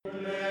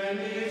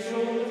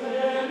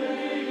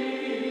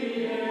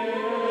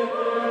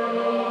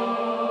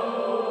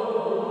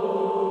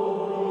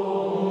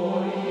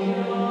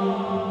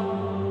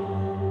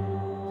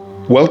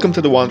Welcome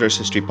to the Wanderer's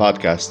History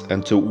Podcast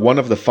and to one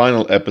of the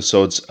final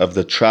episodes of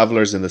the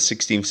Travelers in the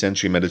 16th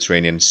Century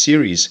Mediterranean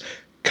series,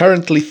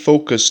 currently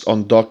focused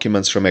on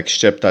documents from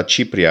Excepta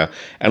Cypria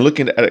and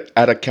looking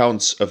at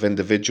accounts of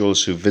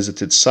individuals who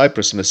visited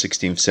Cyprus in the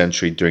 16th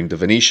century during the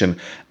Venetian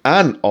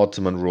and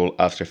Ottoman rule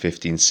after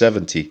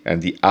 1570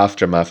 and the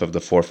aftermath of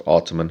the Fourth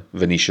Ottoman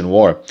Venetian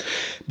War.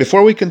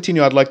 Before we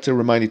continue, I'd like to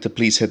remind you to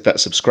please hit that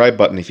subscribe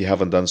button if you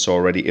haven't done so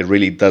already. It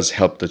really does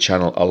help the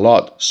channel a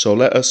lot. So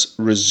let us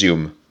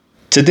resume.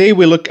 Today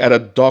we look at a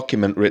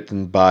document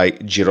written by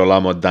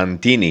Girolamo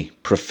Dandini,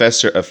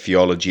 professor of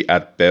theology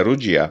at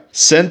Perugia,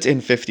 sent in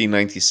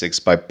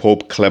 1596 by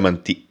Pope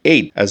Clement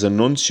VIII as a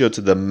nuncio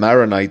to the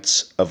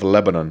Maronites of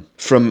Lebanon.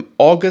 From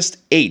August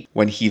 8,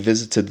 when he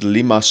visited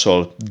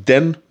Limassol,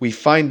 then we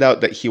find out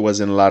that he was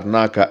in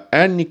Larnaca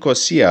and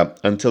Nicosia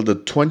until the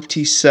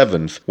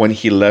 27th, when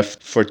he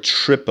left for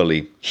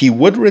Tripoli. He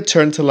would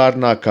return to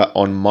Larnaca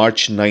on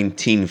March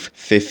 19th,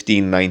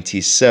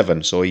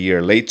 1597, so a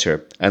year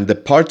later, and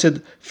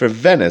departed for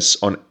Venice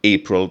on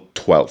April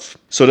 12th.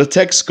 So the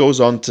text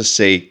goes on to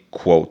say,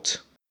 quote,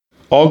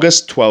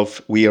 August 12th,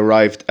 we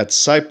arrived at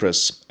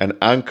Cyprus and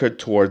anchored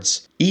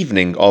towards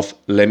evening off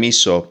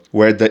Lemisso,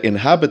 where the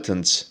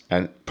inhabitants,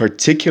 and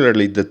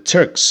particularly the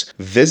Turks,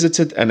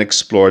 visited and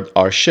explored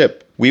our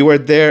ship. We were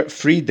there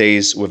 3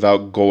 days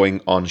without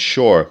going on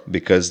shore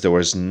because there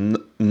was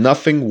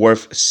nothing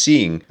worth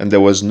seeing and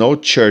there was no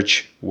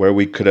church where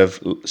we could have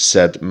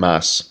said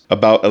Mass.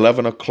 About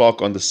 11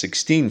 o'clock on the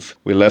 16th,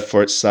 we left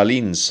for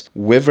Salines,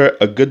 whither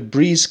a good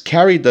breeze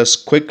carried us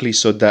quickly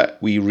so that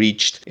we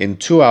reached in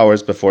 2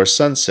 hours before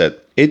sunset.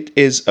 It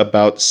is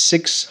about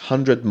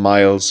 600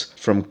 miles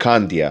from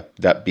Candia,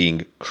 that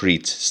being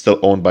Crete, still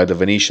owned by the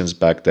Venetians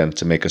back then,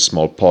 to make a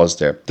small pause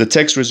there. The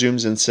text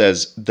resumes and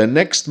says, the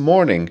next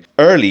morning,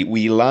 early,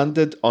 we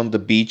landed on the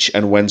beach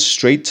and went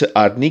straight to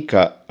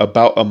Arnica,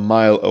 about a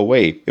mile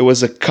away. It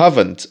was a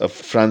convent of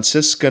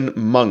Franciscan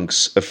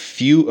monks, a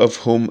few of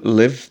whom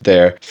lived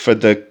there for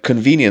the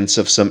convenience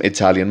of some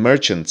Italian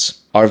merchants.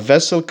 Our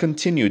vessel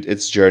continued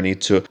its journey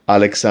to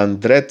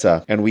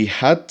Alexandretta, and we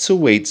had to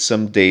wait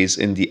some days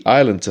in the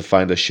island to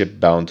find a ship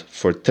bound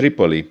for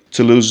Tripoli.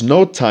 To lose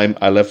no time,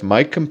 I left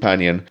my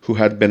companion, who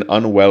had been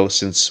unwell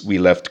since we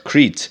left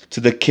Crete, to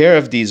the care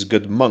of these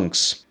good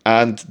monks,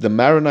 and the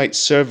Maronite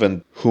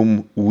servant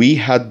whom we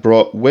had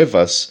brought with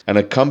us, and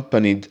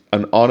accompanied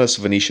an honest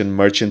Venetian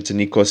merchant to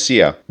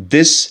Nicosia.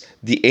 This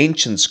the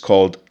ancients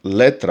called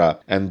Letra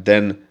and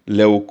then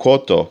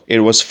Leucoto. It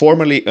was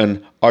formerly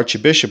an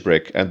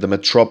archbishopric and the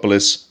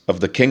metropolis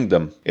of the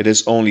kingdom. It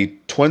is only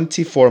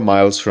 24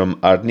 miles from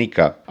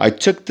Arnica. I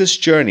took this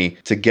journey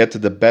to get to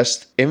the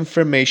best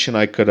information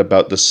I could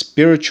about the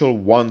spiritual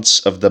wants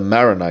of the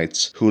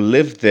Maronites, who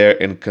lived there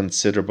in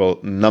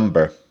considerable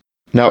number.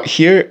 Now,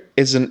 here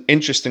is an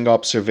interesting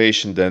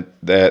observation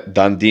that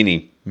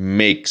Dandini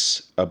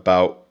makes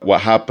about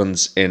what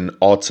happens in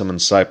Ottoman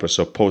Cyprus,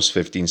 so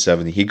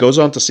post-1570. He goes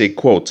on to say,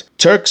 quote,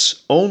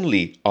 Turks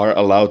only are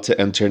allowed to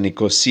enter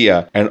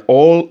Nicosia and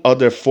all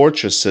other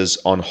fortresses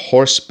on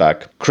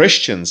horseback.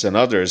 Christians and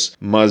others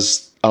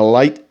must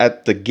alight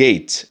at the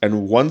gate,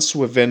 and once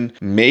within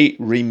may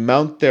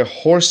remount their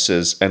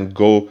horses and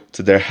go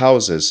to their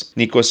houses.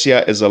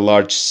 Nicosia is a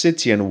large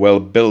city and well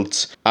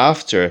built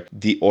after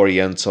the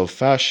Oriental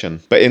fashion,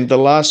 but in the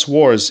last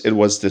wars it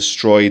was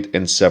destroyed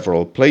in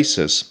several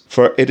places.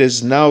 For it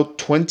is now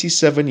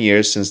 27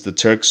 years since the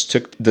Turks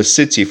took the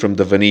city from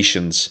the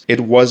Venetians.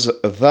 It was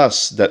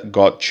thus that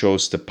God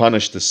chose to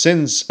punish the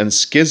sins and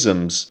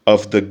schisms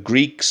of the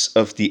Greeks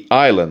of the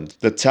island.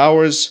 The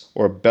towers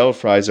or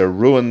belfries are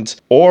ruined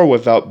or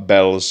without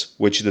bells,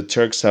 which the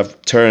Turks have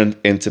turned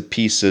into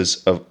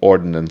pieces of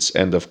ordnance.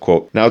 End of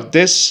quote. Now,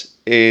 this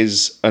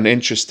is an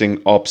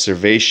interesting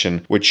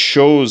observation, which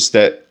shows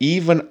that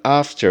even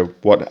after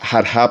what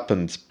had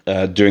happened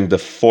during the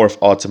Fourth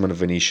Ottoman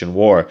Venetian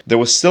War, there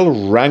was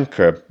still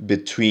rancor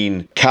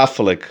between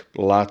Catholic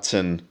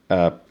Latin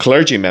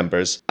clergy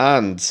members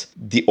and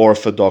the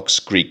Orthodox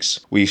Greeks.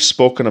 We've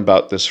spoken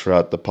about this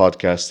throughout the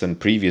podcast and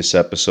previous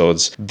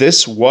episodes.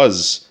 This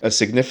was a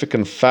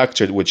significant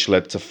factor which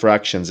led to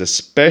fractions,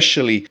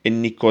 especially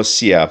in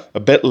Nicosia, a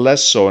bit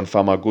less so in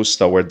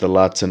Famagusta, where the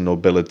Latin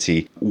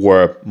nobility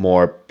were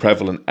more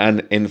prevalent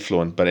and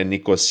influent, but in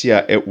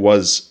Nicosia it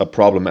was a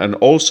problem, and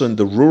also in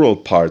the rural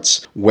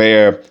parts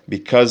where,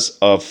 because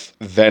of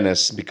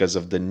Venice, because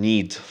of the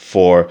need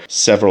for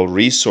several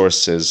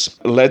resources,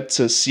 led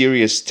to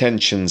serious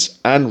tensions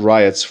and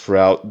riots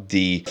throughout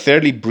the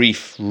fairly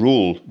brief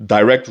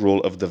direct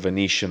rule of the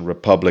Venetian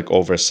Republic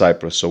over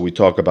Cyprus. So we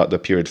talk about the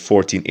period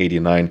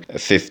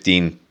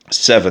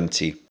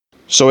 1489-1570.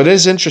 So it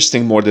is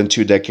interesting, more than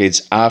 2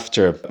 decades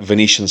after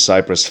Venetian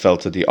Cyprus fell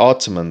to the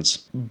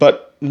Ottomans,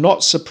 but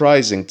not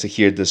surprising to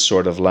hear this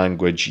sort of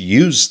language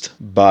used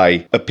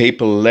by a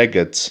papal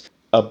legate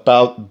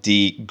about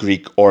the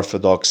Greek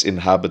Orthodox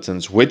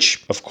inhabitants,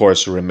 which of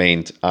course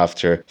remained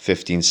after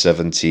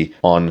 1570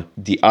 on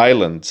the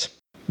island.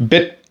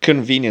 Bit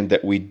convenient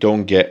that we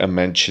don't get a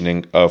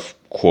mentioning of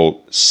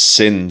quote,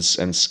 sins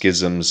and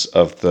schisms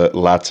of the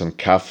Latin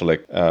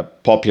Catholic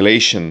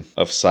population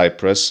of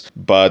Cyprus,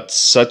 but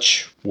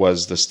such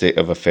was the state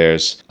of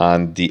affairs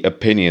and the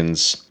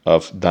opinions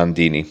of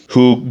Dandini,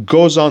 who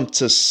goes on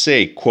to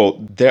say,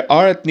 quote, there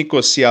are at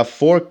Nicosia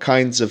 4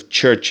 kinds of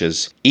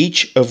churches,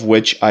 each of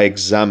which I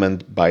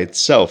examined by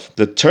itself.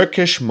 The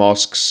Turkish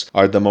mosques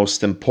are the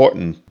most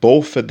important,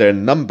 both for their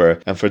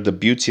number and for the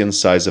beauty and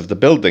size of the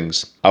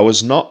buildings. I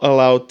was not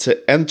allowed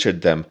to enter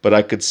them, but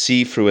I could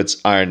see through its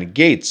iron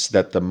gates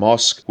that the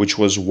mosque, which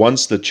was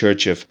once the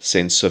church of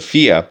Saint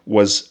Sophia,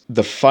 was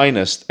the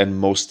finest and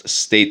most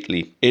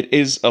stately. It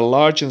is a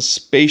large and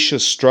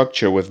spacious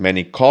structure with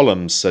many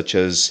columns, such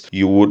as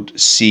you would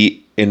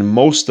see in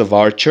most of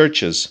our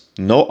churches.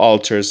 No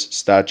altars,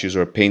 statues,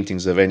 or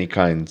paintings of any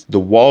kind. The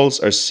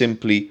walls are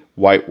simply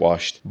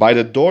whitewashed. By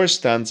the door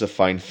stands a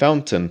fine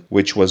fountain,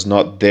 which was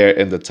not there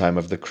in the time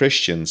of the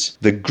Christians.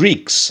 The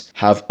Greeks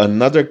have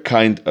another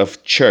kind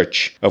of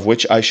church, of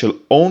which I shall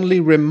only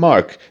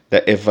remark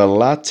that if a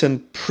Latin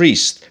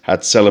priest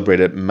had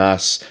celebrated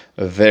Mass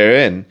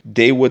therein,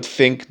 they would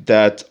think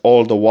that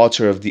all the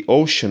water of the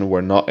ocean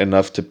were not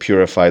enough to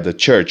purify the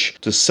church.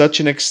 To such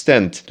an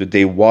extent do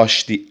they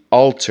wash the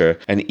altar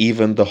and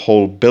even the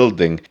whole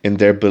building, in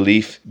their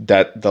belief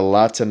that the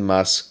Latin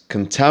Mass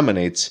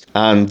contaminates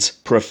and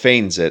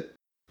profanes it.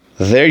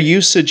 Their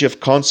usage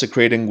of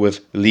consecrating with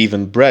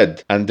leavened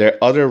bread and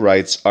their other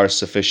rites are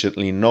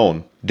sufficiently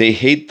known. They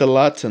hate the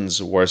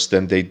Latins worse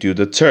than they do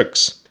the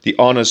Turks. The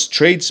honest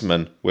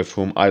tradesman with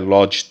whom I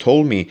lodged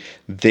told me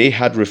they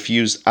had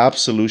refused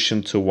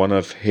absolution to one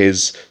of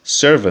his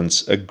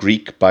servants, a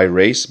Greek by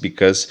race,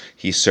 because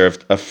he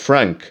served a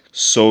Frank.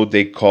 So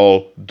they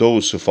call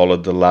those who follow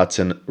the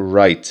Latin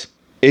rite.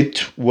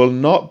 It will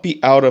not be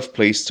out of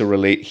place to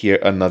relate here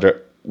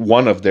another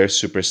one of their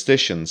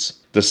superstitions.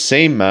 The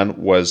same man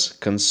was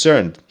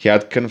concerned. He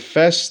had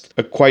confessed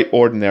a quite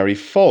ordinary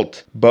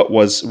fault, but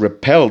was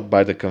repelled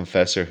by the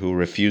confessor, who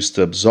refused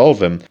to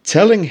absolve him,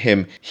 telling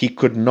him he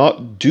could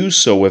not do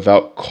so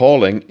without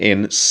calling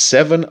in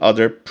 7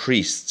 other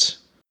priests.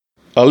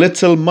 A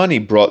little money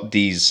brought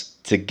these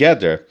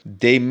together.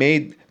 They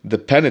made the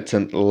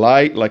penitent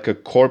lie like a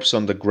corpse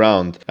on the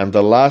ground, and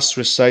the last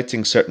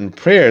reciting certain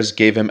prayers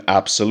gave him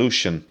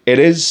absolution. It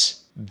is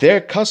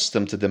their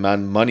custom to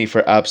demand money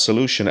for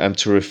absolution and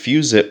to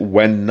refuse it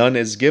when none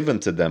is given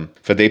to them,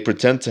 for they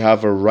pretend to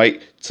have a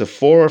right to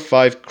 4 or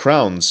 5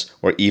 crowns,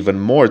 or even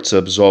more, to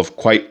absolve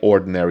quite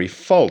ordinary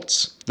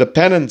faults. The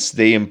penance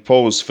they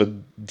impose for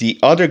the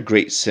other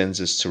great sins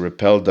is to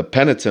repel the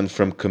penitent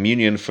from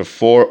communion for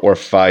 4 or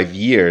 5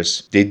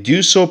 years. They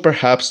do so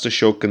perhaps to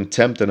show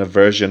contempt and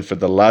aversion for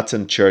the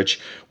Latin Church,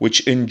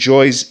 which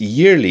enjoys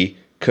yearly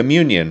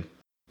communion.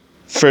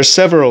 For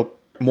several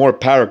more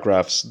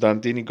paragraphs,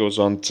 Dandini goes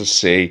on to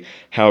say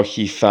how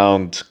he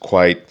found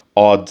quite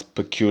odd,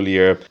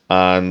 peculiar,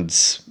 and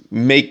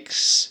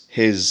makes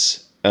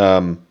his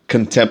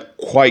contempt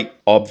quite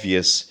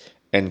obvious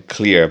and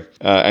clear.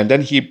 And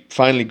then he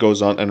finally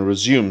goes on and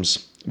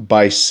resumes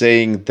by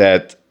saying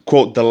that,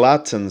 quote, the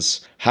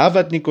Latins have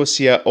at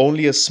Nicosia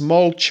only a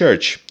small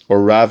church,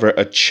 or rather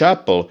a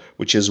chapel,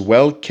 which is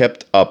well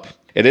kept up.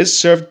 It is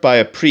served by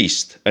a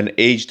priest, an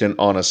aged and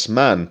honest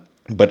man,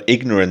 but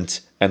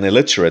ignorant and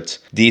illiterate.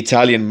 The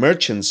Italian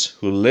merchants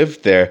who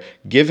live there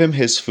give him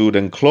his food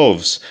and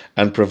clothes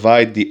and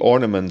provide the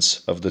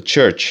ornaments of the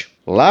church.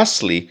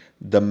 Lastly,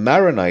 the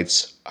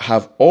Maronites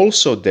have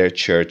also their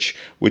church,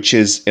 which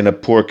is in a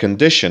poor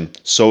condition,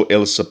 so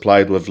ill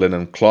supplied with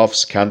linen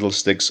cloths,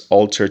 candlesticks,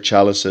 altar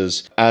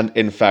chalices, and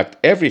in fact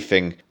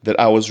everything, that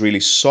I was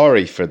really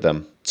sorry for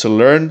them. To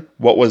learn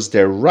what was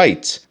their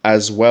right,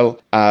 as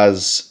well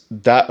as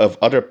that of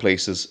other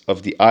places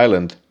of the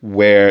island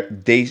where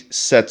they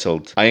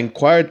settled, I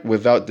inquired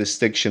without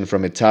distinction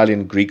from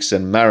Italian, Greeks,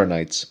 and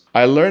Maronites.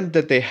 I learned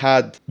that they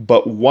had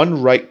but one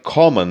rite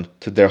common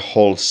to their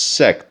whole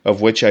sect,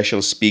 of which I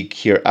shall speak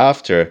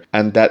hereafter,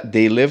 and that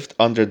they lived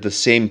under the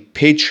same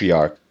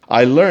patriarch.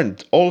 I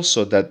learned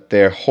also that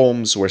their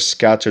homes were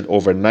scattered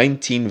over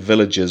 19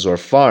 villages or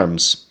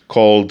farms,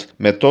 called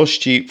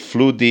Metosti,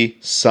 Fludi,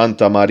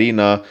 Santa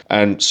Marina,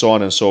 and so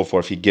on and so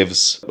forth. He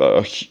gives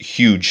a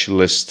huge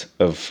list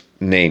of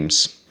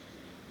names.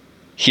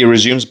 He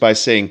resumes by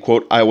saying,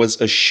 quote, I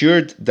was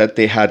assured that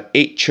they had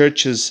 8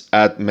 churches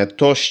at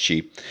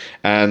Metosti,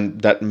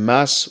 and that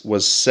Mass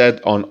was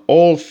said on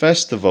all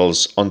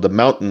festivals on the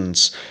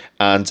mountains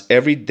and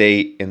every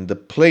day in the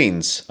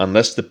plains,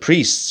 unless the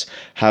priests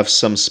have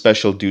some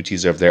special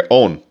duties of their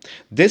own.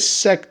 This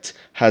sect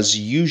has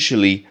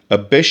usually a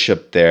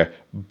bishop there,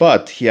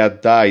 but he had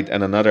died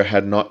and another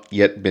had not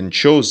yet been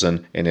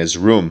chosen in his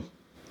room.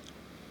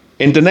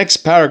 In the next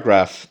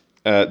paragraph,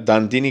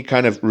 Dandini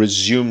kind of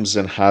resumes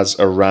and has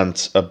a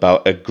rant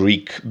about a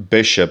Greek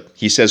bishop.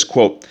 He says,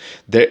 quote,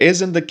 there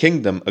is in the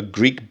kingdom a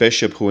Greek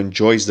bishop who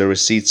enjoys the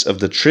receipts of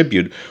the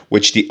tribute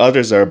which the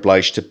others are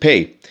obliged to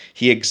pay.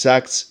 He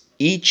exacts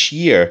each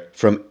year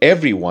from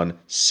everyone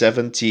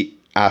 70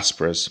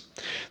 aspers.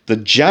 The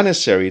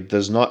janissary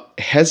does not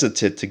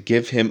hesitate to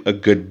give him a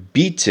good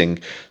beating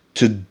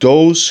to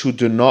those who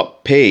do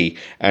not pay,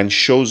 and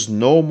shows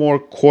no more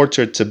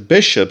quarter to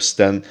bishops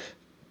than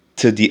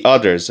to the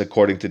others,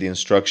 according to the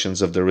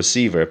instructions of the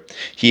receiver.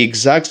 He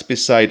exacts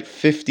beside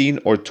 15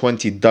 or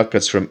 20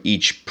 ducats from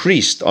each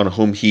priest on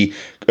whom he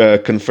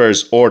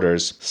confers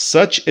orders.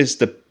 Such is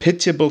the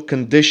pitiable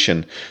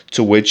condition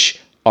to which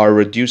are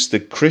reduced the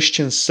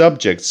Christian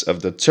subjects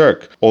of the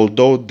Turk,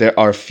 although there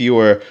are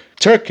fewer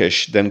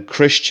Turkish than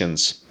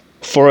Christians.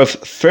 For of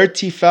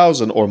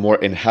 30,000 or more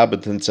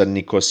inhabitants at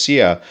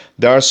Nicosia,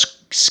 there are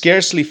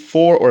scarcely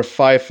 4 or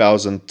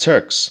 5,000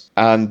 Turks,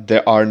 and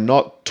there are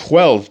not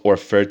 12 or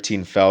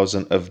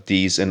 13,000 of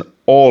these in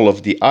all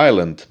of the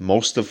island,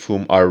 most of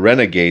whom are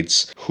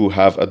renegades who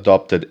have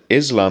adopted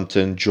Islam to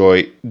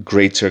enjoy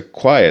greater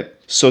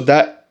quiet, so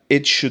that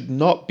it should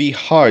not be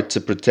hard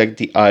to protect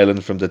the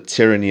island from the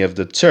tyranny of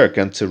the Turk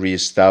and to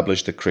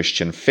re-establish the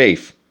Christian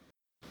faith.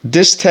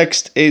 This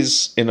text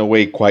is, in a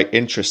way, quite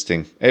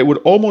interesting. It would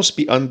almost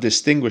be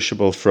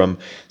undistinguishable from,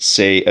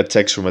 say, a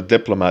text from a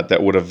diplomat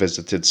that would have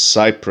visited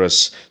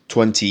Cyprus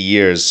 20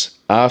 years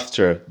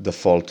after the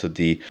fall to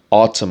the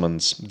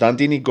Ottomans.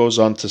 Dandini goes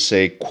on to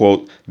say,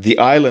 quote, "The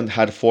island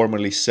had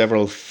formerly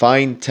several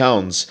fine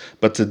towns,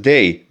 but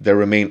today there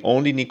remain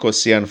only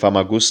Nicosia and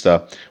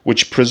Famagusta,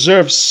 which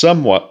preserve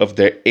somewhat of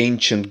their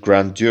ancient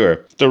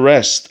grandeur. The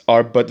rest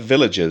are but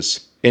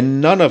villages.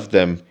 In none of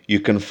them you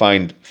can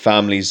find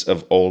families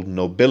of old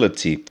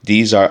nobility.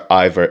 These are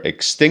either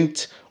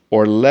extinct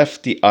or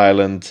left the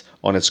island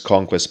on its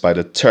conquest by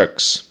the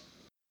Turks."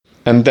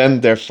 And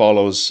then there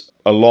follows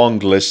a long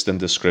list and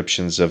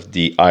descriptions of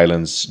the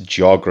island's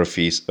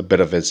geographies, a bit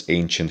of its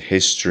ancient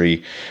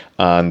history,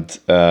 and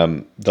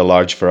the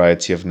large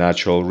variety of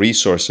natural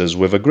resources,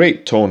 with a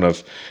great tone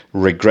of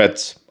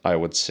regret, I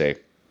would say.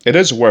 It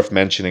is worth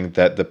mentioning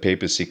that the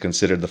papacy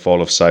considered the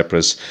fall of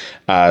Cyprus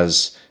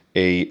as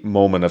a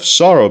moment of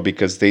sorrow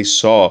because they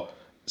saw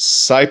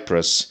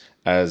Cyprus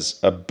as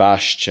a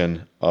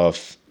bastion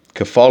of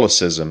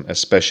Catholicism,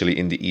 especially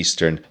in the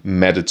Eastern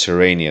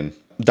Mediterranean.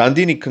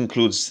 Dandini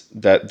concludes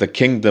that the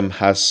kingdom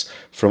has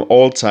from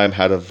all time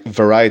had a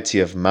variety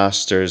of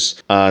masters,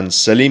 and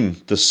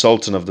Selim, the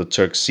Sultan of the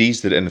Turks,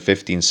 seized it in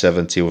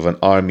 1570 with an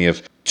army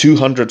of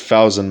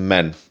 200,000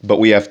 men. But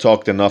we have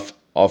talked enough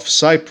of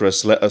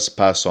Cyprus, let us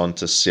pass on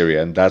to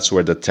Syria, and that's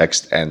where the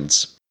text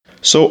ends.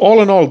 So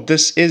all in all,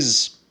 this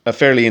is a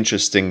fairly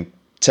interesting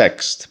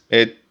text.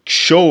 It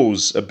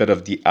shows a bit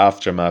of the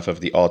aftermath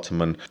of the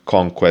Ottoman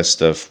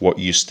conquest of what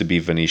used to be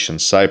Venetian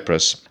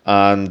Cyprus.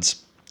 And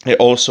it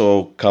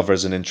also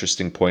covers an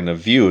interesting point of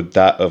view,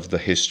 that of the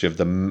history of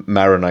the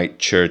Maronite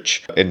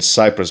church in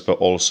Cyprus, but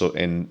also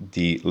in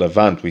the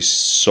Levant. We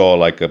saw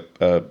like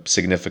a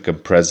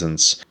significant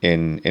presence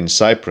in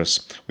Cyprus.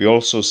 We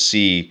also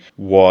see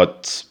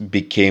what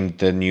became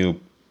the new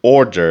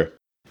order.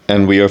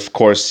 And we, of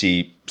course,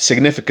 see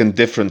significant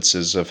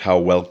differences of how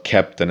well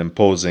kept and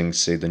imposing,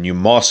 say, the new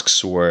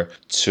mosques were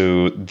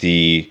to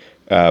the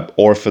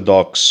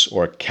Orthodox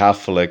or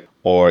Catholic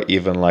or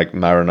even like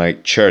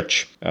Maronite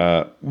church.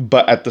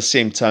 But at the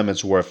same time,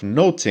 it's worth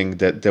noting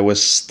that there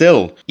was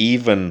still,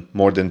 even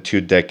more than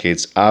 2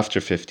 decades after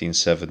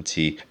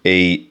 1570,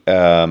 a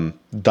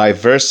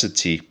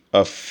diversity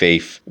of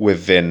faith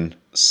within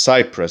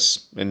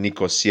Cyprus and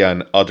Nicosia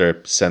and other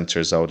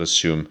centers, I would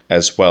assume,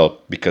 as well,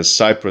 because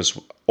Cyprus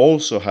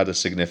also had a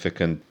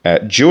significant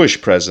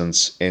Jewish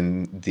presence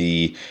in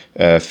the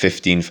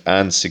 15th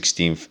and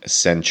 16th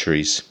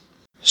centuries.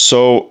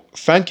 So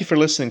thank you for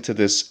listening to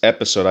this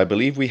episode. I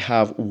believe we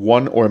have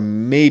 1 or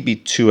maybe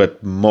 2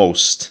 at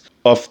most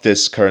of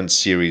this current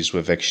series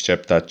with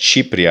Excepta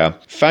Cypria.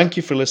 Thank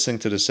you for listening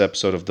to this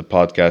episode of the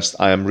podcast.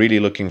 I am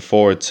really looking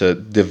forward to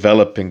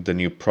developing the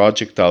new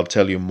project. I'll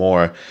tell you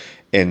more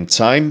in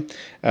time.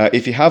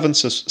 If you haven't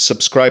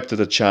subscribed to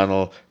the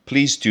channel,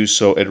 please do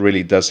so. It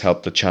really does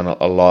help the channel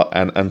a lot.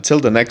 And until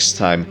the next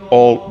time,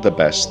 all the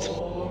best.